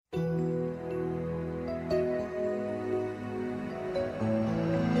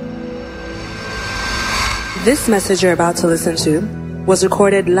This message you're about to listen to was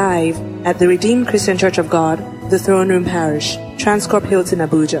recorded live at the Redeemed Christian Church of God, the Throne Room Parish, Transcorp Hilton,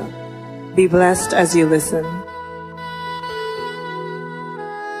 Abuja. Be blessed as you listen.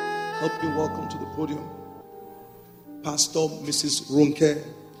 Help me welcome to the podium Pastor Mrs. Ronke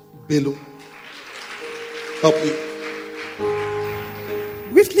Bello. Help me.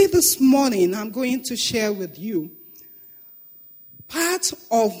 Briefly this morning, I'm going to share with you part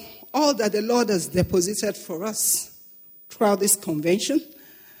of all that the Lord has deposited for us throughout this convention.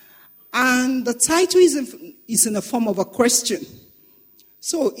 And the title is in the form of a question.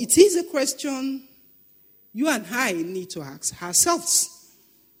 So it is a question you and I need to ask ourselves.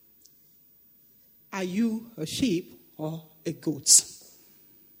 Are you a sheep or a goat?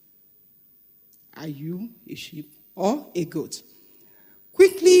 Are you a sheep or a goat?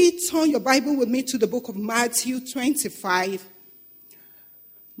 Quickly turn your Bible with me to the book of Matthew 25.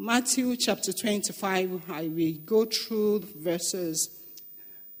 Matthew chapter 25, I will go through verses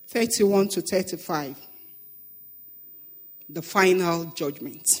 31 to 35. The final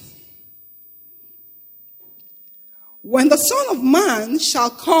judgment. When the Son of Man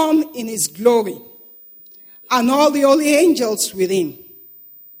shall come in his glory, and all the holy angels with him,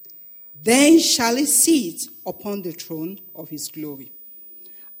 then shall he sit upon the throne of his glory.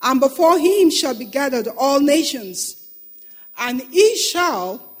 And before him shall be gathered all nations, and he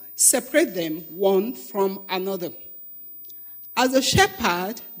shall separate them one from another. As a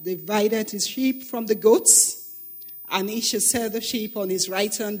shepherd divided his sheep from the goats, and he shall set the sheep on his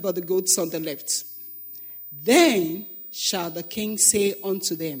right hand, but the goats on the left. Then shall the king say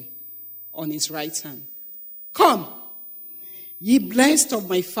unto them on his right hand, Come, ye blessed of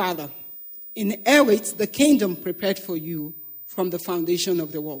my Father, inherit the kingdom prepared for you from the foundation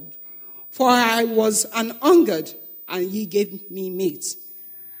of the world. For I was an hungered, and ye gave me meat.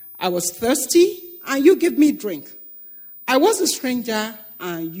 I was thirsty, and you gave me drink. I was a stranger,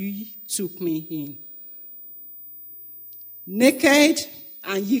 and you took me in. Naked,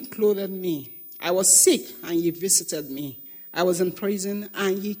 and ye clothed me. I was sick, and ye visited me. I was in prison,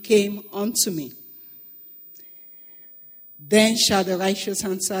 and ye came unto me. Then shall the righteous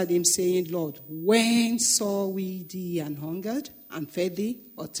answer him, saying, Lord, when saw we thee an hungered, and fed thee,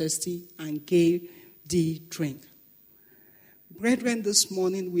 or thirsty, and gave thee drink? Brethren, this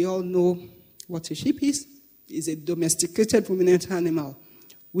morning we all know what a sheep is. It's a domesticated ruminant animal.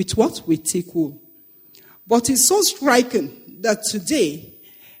 With what? With thick wool. But it's so striking that today,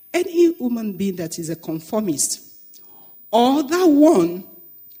 any human being that is a conformist, or that one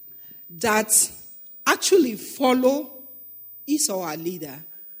that actually follow his or her leader,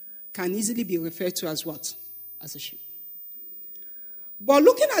 can easily be referred to as what? As a sheep. But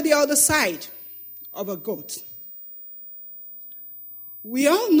looking at the other side of a goat, we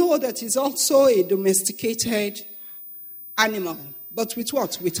all know that it's also a domesticated animal, but with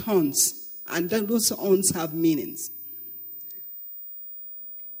what? With horns. And then those horns have meanings.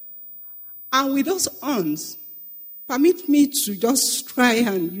 And with those horns, permit me to just try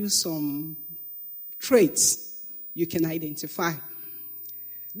and use some traits you can identify.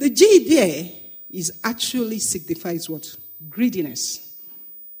 The G there is actually signifies what? Greediness.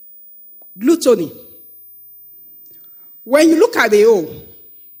 Gluttony. When you look at the O,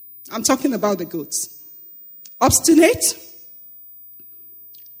 I'm talking about the goats. Obstinate.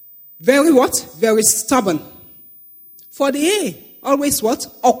 Very what? Very stubborn. For the A, always what?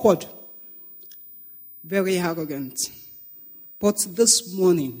 Awkward. Very arrogant. But this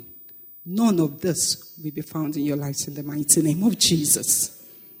morning, none of this will be found in your lives in the mighty name of Jesus.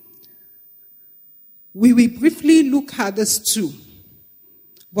 We will briefly look at this too.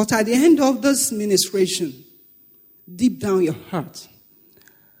 But at the end of this ministration, deep down your heart,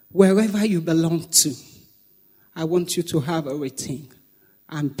 wherever you belong to, I want you to have a routine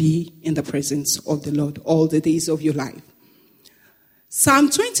and be in the presence of the Lord all the days of your life. Psalm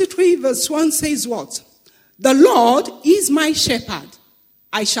 23 verse 1 says what? The Lord is my shepherd.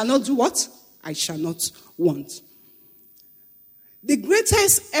 I shall not do what? I shall not want. The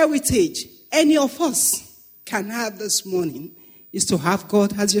greatest heritage any of us can have this morning is to have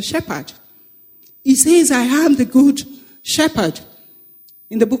God as your shepherd. He says, I am the good shepherd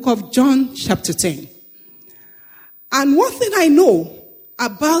in the book of John chapter 10. And one thing I know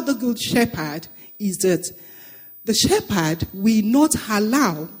about the good shepherd is that the shepherd will not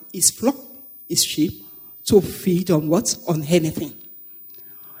allow his flock, his sheep, to feed on what? On anything.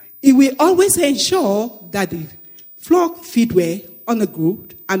 He will always ensure that the flock feed well on a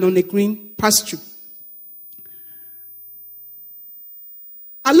good and on a green pasture.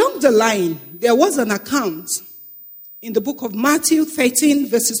 Along the line, there was an account in the book of Matthew 13,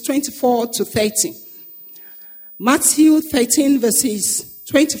 verses 24 to 30. Matthew 13, verses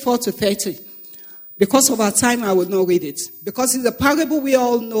 24 to 30. Because of our time, I will not read it. Because it's a parable we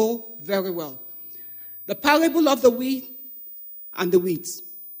all know very well. The parable of the wheat and the weeds.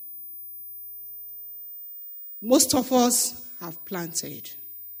 Most of us have planted.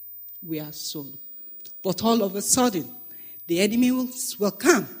 We have sown. But all of a sudden, the enemy will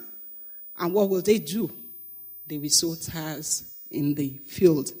come. And what will they do? They will sow tares in the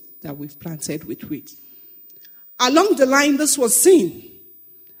field that we've planted with wheat. Along the line, this was seen.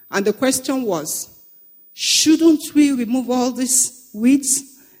 And the question was, shouldn't we remove all these weeds?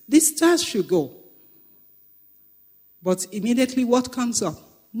 These tares should go. But immediately what comes up?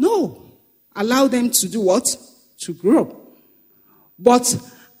 No. Allow them to do what? To grow. But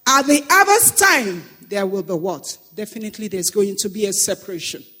at the harvest time, there will be what? Definitely there's going to be a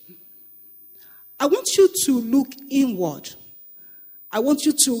separation. I want you to look inward. I want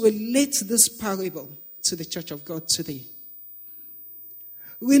you to relate this parable to the church of God today.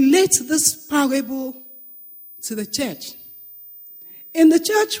 Relate this parable to the church. In the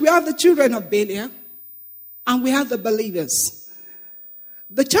church, we have the children of Belial and we have the believers.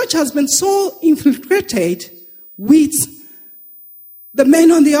 The church has been so infiltrated with the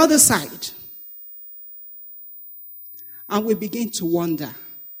men on the other side. And we begin to wonder,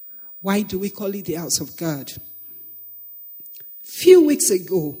 why do we call it the house of God? Few weeks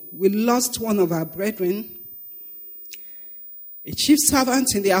ago, we lost one of our brethren, a chief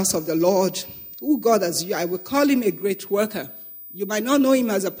servant in the house of the Lord, who God has used. I will call him a great worker. You might not know him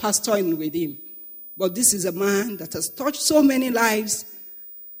as a pastor in Redeem, but this is a man that has touched so many lives,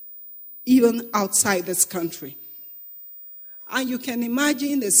 even outside this country. And you can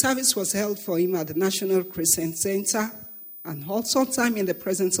imagine the service was held for him at the National Christian Center, and also time in the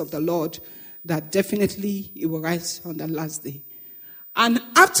presence of the Lord, that definitely he will rise on the last day. And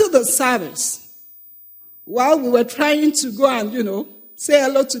after the service, while we were trying to go and, say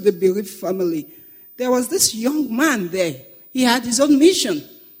hello to the bereaved family, there was this young man there. He had his own mission.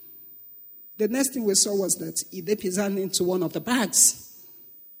 The next thing we saw was that he dipped his hand into one of the bags.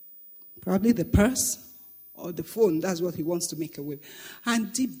 Probably the purse or the phone. That's what he wants to make away.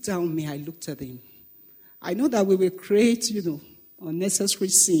 And deep down me, I looked at him. I know that we will create, unnecessary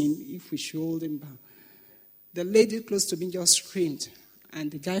scene if we should hold him back. The lady close to me just screamed, and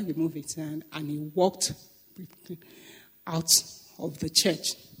the guy removed his hand, and he walked out of the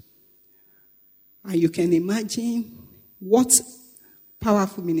church. And you can imagine what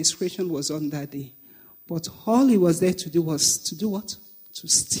powerful ministration was on that day. But all he was there to do was to do what? To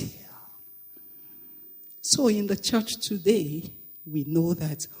steal. So in the church today, we know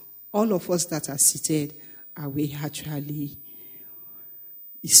that all of us that are seated are we actually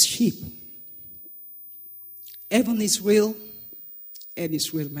is sheep. Heaven is real, hell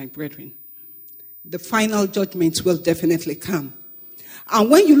is real, my brethren. The final judgment will definitely come. And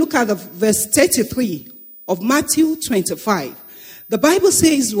when you look at the verse 33 of Matthew 25, the Bible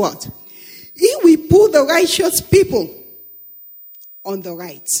says what? He will put the righteous people on the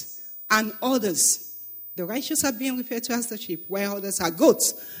right, and others. The righteous are being referred to as the sheep, while others are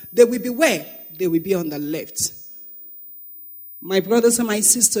goats. They will be where? They will be on the left. My brothers and my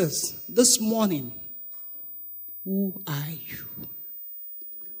sisters, this morning, who are you?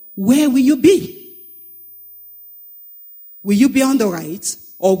 Where will you be? Will you be on the right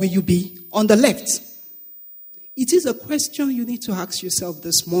or will you be on the left? It is a question you need to ask yourself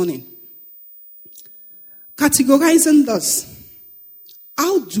this morning. Categorizing this,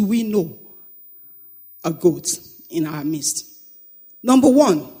 how do we know a goat in our midst? Number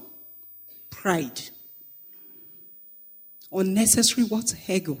one, pride. Unnecessary what?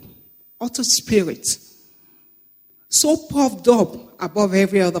 Ego. Utter spirit. So puffed up above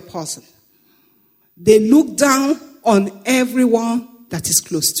every other person. They look down on everyone that is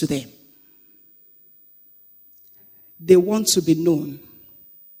close to them. They want to be known.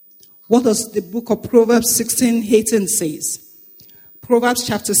 What does the book of Proverbs 16:18 says? Proverbs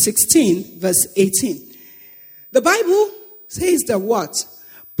chapter 16, verse 18. The Bible says that what?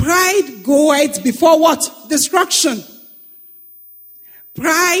 Pride goeth before what? Destruction.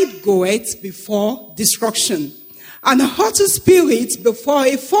 Pride goeth before destruction. And a haughty spirit before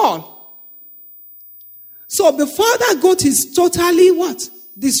a fall. So before that goat is totally what?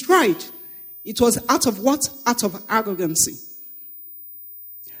 Destroyed. It was out of what? Out of arrogancy.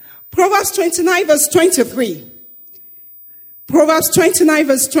 Proverbs 29 verse 23. Proverbs 29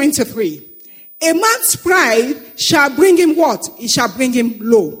 verse 23. A man's pride shall bring him what? It shall bring him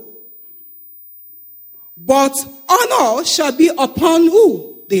low. But honor shall be upon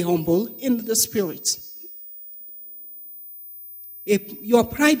who? The humble in the spirit. If your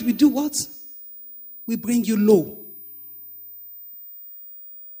pride will do what? will bring you low.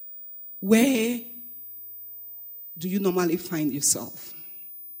 Where do you normally find yourself?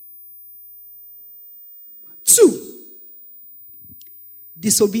 2,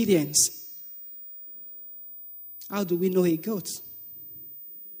 disobedience. How do we know a goat?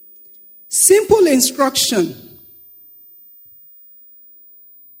 Simple instruction.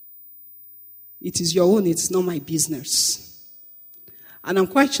 It is your own, it's not my business. And I'm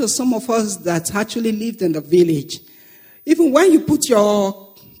quite sure some of us that actually lived in the village, even when you put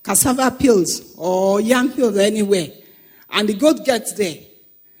your cassava peels or yam peels anywhere, and the goat gets there,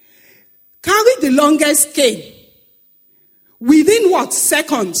 carry the longest cane. Within what?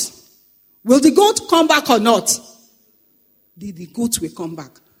 Seconds. Will the goat come back or not? The goat will come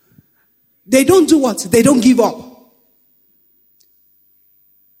back. They don't do what? They don't give up.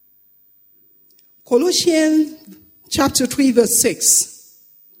 Colossians chapter 3 verse 6.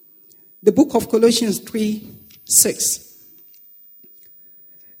 The book of Colossians 3:6.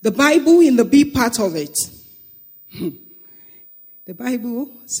 The Bible in the B part of it. The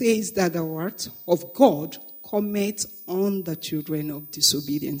Bible says that the word of God cometh on the children of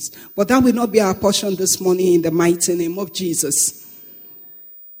disobedience. But that will not be our portion this morning in the mighty name of Jesus.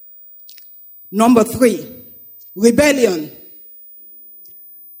 Number 3, rebellion.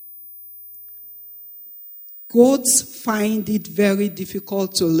 Goats find it very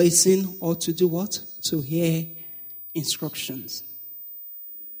difficult to listen or to do what? To hear instructions.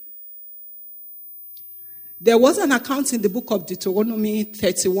 There was an account in the book of Deuteronomy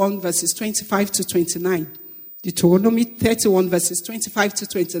 31 verses 25 to 29. Deuteronomy 31 verses 25 to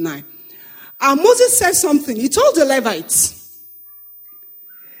 29. And Moses said something. He told the Levites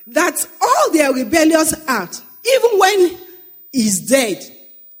that all their rebellious act, even when he's dead,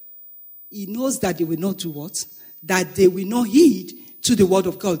 he knows that they will not do what? That they will not heed to the word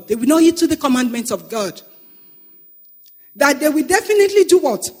of God. They will not heed to the commandments of God. That they will definitely do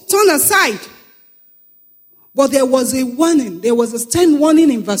what? Turn aside. But there was a warning. There was a stern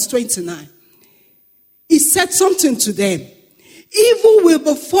warning in verse 29. He said something to them. Evil will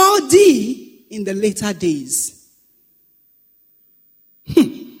befall thee in the later days.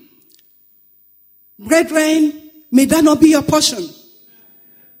 Brethren, may that not be your portion.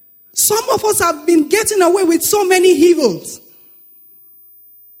 Some of us have been getting away with so many evils.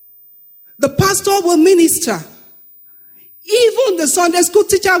 The pastor will minister. Even the Sunday school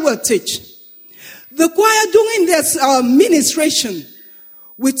teacher will teach. The choir doing this ministration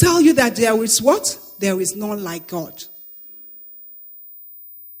will tell you that there is what? There is none like God.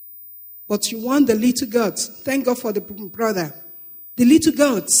 But you want the little gods. Thank God for the brother. The little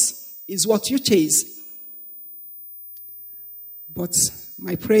gods is what you chase. But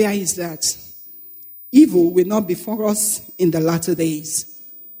my prayer is that evil will not befall us in the latter days.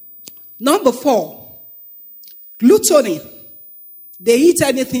 Number 4, gluttony. They eat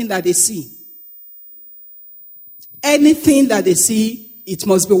anything that they see. Anything that they see, it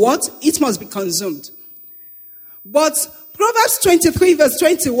must be what? It must be consumed. But Proverbs 23 verse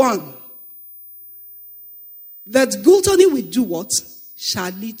 21, that gluttony will do what?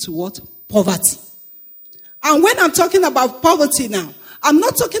 Shall lead to what? Poverty. And when I'm talking about poverty now, I'm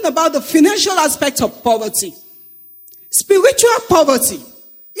not talking about the financial aspect of poverty. Spiritual poverty.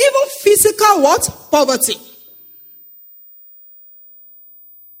 Even physical what? Poverty.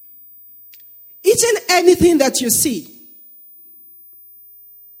 Eating anything that you see.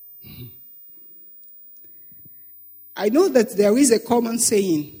 I know that there is a common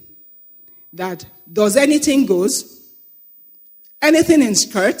saying that does anything goes, anything in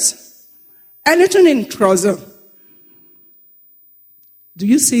skirts, anything in trouser. Do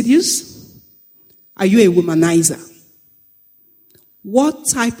you see this? Are you a womanizer? What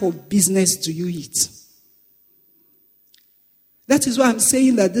type of business do you eat? That is why I'm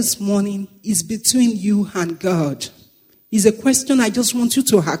saying that this morning is between you and God. It's a question I just want you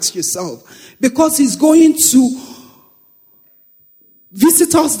to ask yourself. Because He's going to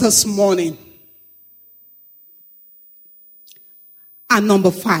visit us this morning. And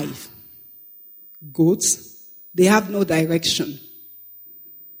number 5, goats, they have no direction.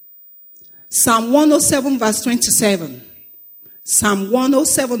 Psalm 107 verse 27. Psalm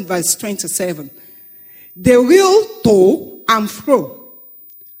 107 verse 27. They will to and fro.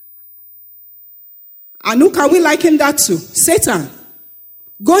 And who can we liken that to? Satan.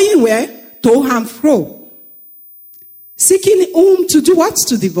 Going where? To and fro. Seeking whom to do what?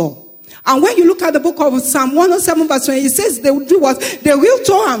 To devour. And when you look at the book of Psalm 107 verse 20, it says they will do what? They will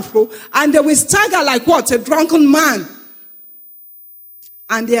to and fro, and they will stagger like what? A drunken man.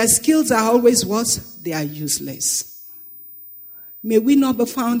 And their skills are always what? They are useless. May we not be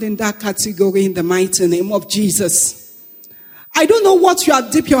found in that category in the mighty name of Jesus. I don't know what you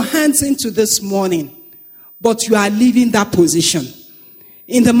have dipped your hands into this morning, but you are leaving that position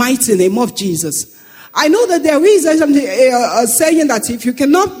in the mighty name of Jesus. I know that there is a saying that if you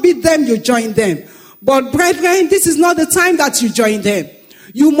cannot beat them, you join them. But brethren, this is not the time that you join them.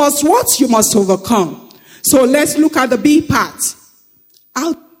 You must what? You must overcome. So let's look at the B part.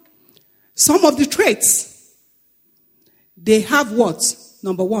 Some of the traits. They have what?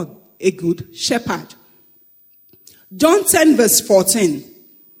 Number one, a good shepherd. John 10 verse 14.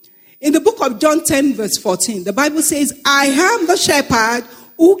 In the book of John 10 verse 14, the Bible says, I am the shepherd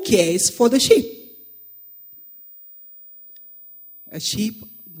who cares for the sheep. A sheep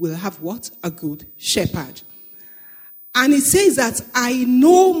will have what? A good shepherd. And it says that I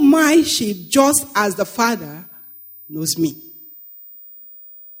know my sheep just as the Father knows me.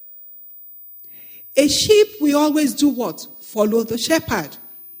 A sheep will always do what? Follow the shepherd.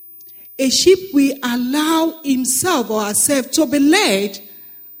 A sheep will allow himself or herself to be led.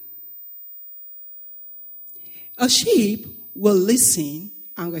 A sheep will listen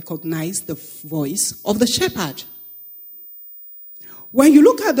and recognize the voice of the shepherd. When you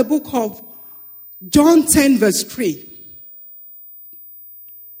look at the book of John 10 verse 3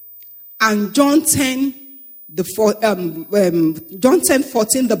 and John 10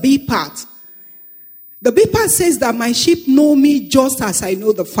 14, the B part, the B part says that my sheep know me just as I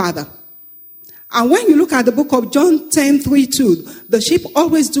know the Father. And when you look at the book of John 10, 3-2, the sheep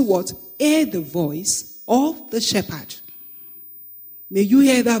always do what? Hear the voice of the shepherd. May you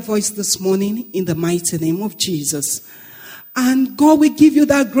hear that voice this morning in the mighty name of Jesus. And God will give you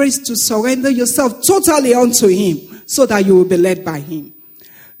that grace to surrender yourself totally unto him so that you will be led by him.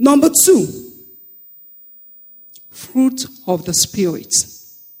 Number 2, fruit of the Spirit.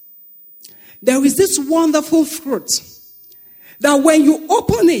 There is this wonderful fruit that when you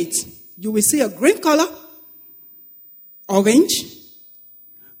open it, you will see a green color, orange,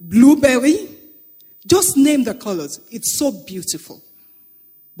 blueberry. Just name the colors. It's so beautiful.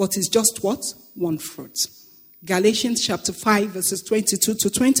 But it's just what? One fruit. Galatians chapter 5 verses 22 to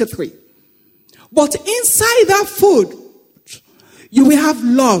 23. But inside that food, you will have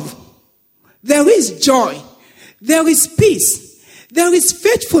love. There is joy. There is peace. There is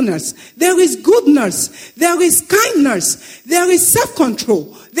faithfulness. There is goodness. There is kindness. There is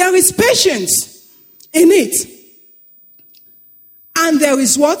self-control. There is patience in it. And there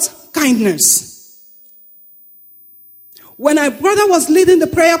is what? Kindness. When our brother was leading the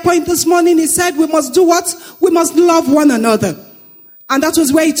prayer point this morning, he said we must do what? We must love one another. And that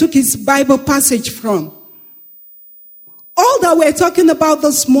was where he took his Bible passage from. All that we're talking about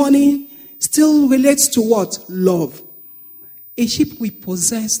this morning still relates to what? Love. A sheep will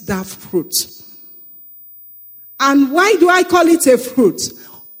possess that fruit. And why do I call it a fruit?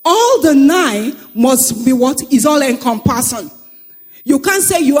 All the 9 must be what? Is all encompassing. You can't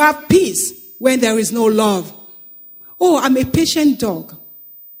say you have peace when there is no love. Oh, I'm a patient dog.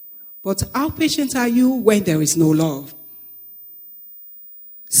 But how patient are you when there is no love?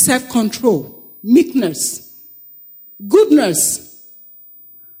 Self-control, meekness, goodness.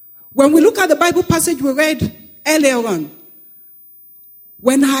 When we look at the Bible passage we read earlier on,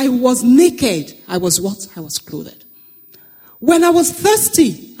 when I was naked, I was what? I was clothed. When I was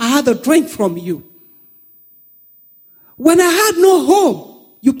thirsty, I had a drink from you. When I had no home,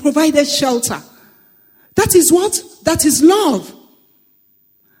 you provided shelter. That is what? That is love.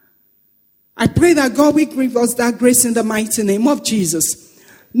 I pray that God will give us that grace in the mighty name of Jesus.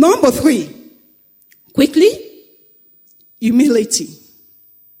 Number 3, quickly, humility.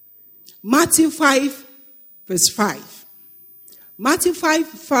 Matthew 5, verse 5. Matthew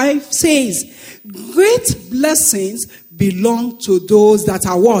 5 says, great blessings belong to those that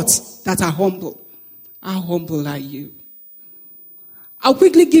are what? That are humble. How humble are you? I'll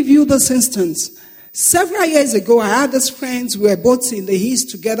quickly give you this instance. Several years ago, I had these friends who were both in the East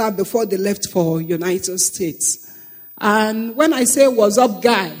together before they left for United States. And when I say what's up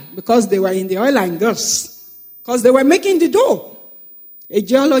guy, because they were in the oil and gas, because they were making the dough, a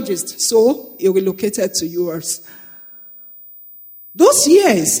geologist, so he relocated to US. Those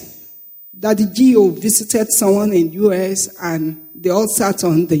years that the geo visited someone in US and they all sat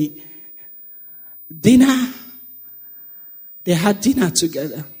on the dinner, they had dinner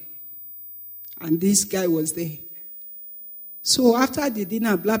together. And this guy was there. So after the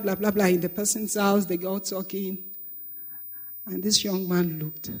dinner, blah, blah, blah, blah, in the person's house, they got talking. And this young man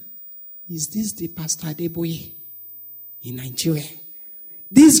looked. Is this the Pastor Adeboye in Nigeria?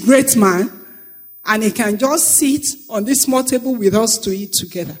 This great man, and he can just sit on this small table with us to eat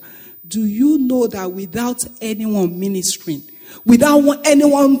together. Do you know that without anyone ministering, without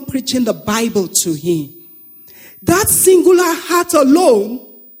anyone preaching the Bible to him. That singular heart alone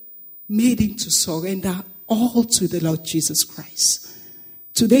made him to surrender all to the Lord Jesus Christ.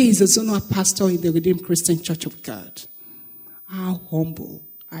 Today he's a zonal pastor in the Redeemed Christian Church of God. How humble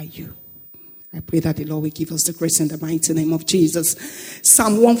are you? I pray that the Lord will give us the grace in the mighty name of Jesus.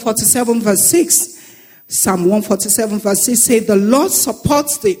 Psalm 147 verse 6. Psalm 147 verse 6 says, the Lord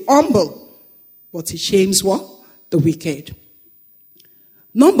supports the humble, but he shames what? The wicked.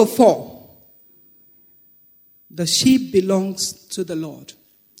 Number 4. The sheep belongs to the Lord.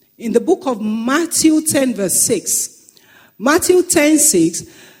 In the book of Matthew 10 verse 6. Matthew 10:6,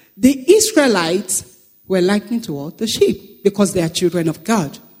 the Israelites were likened to what? The sheep, because they are children of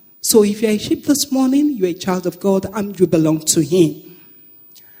God. So if you're a sheep this morning, you're a child of God and you belong to him.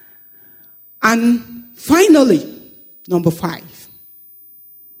 And finally, number 5,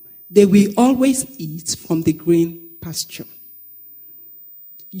 they will always eat from the green pasture.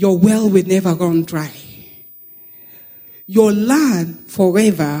 Your well will never run dry. Your land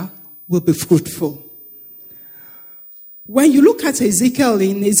forever will be fruitful. When you look at Ezekiel,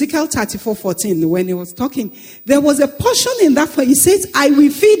 in Ezekiel 34:14, when he was talking, there was a portion in that where he says, I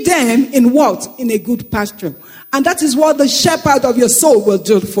will feed them in what? In a good pasture. And that is what the shepherd of your soul will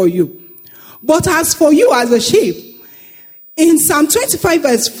do for you. But as for you as a sheep, in Psalm 25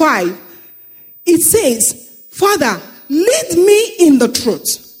 verse 5, it says, Father, lead me in the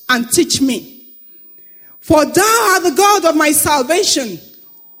truth and teach me. For thou art the God of my salvation.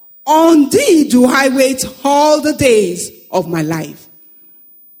 On thee do I wait all the days of my life.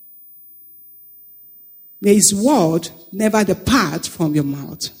 May his word never depart from your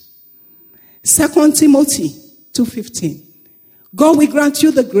mouth. 2 Timothy 2:15. God will grant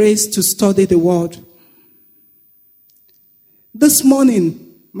you the grace to study the word. This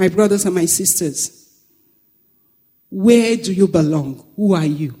morning, my brothers and my sisters, where do you belong? Who are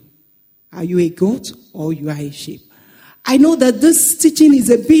you? Are you a goat or you are a sheep? I know that this teaching is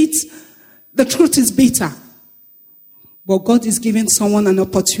the truth is bitter. But God is giving someone an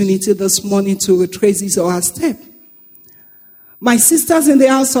opportunity this morning to retrace his or her step. My sisters in the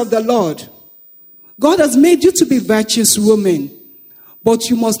house of the Lord, God has made you to be virtuous women, but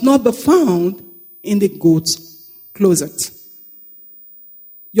you must not be found in the goat's closet.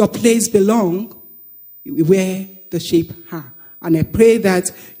 Your place belongs where the sheep are. And I pray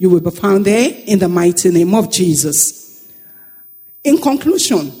that you will be found there in the mighty name of Jesus. In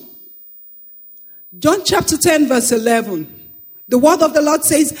conclusion, John chapter 10 verse 11, the word of the Lord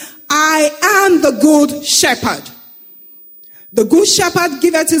says, I am the good shepherd. The good shepherd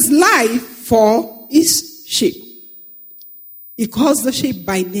giveth his life for his sheep. He calls the sheep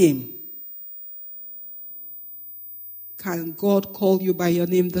by name. Can God call you by your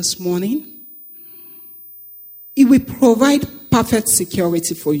name this morning? He will provide perfect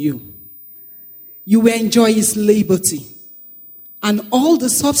security for you. You will enjoy his liberty. And all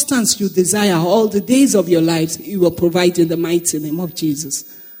the substance you desire, all the days of your lives, he will provide in the mighty name of Jesus.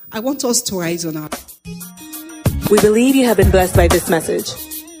 I want us to rise on our... We believe you have been blessed by this message.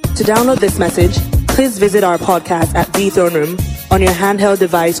 To download this message, please visit our podcast at The Throne Room on your handheld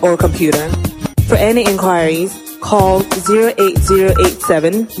device or computer. For any inquiries, call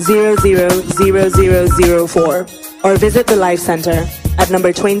 08087000004 or visit the Life Center at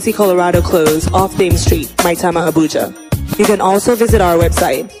number 20 Colorado Close off Dame Street, Maitama, Abuja. You can also visit our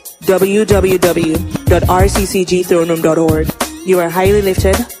website, www.rccgthroneroom.org. You are highly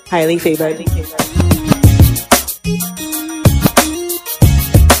lifted, highly favored.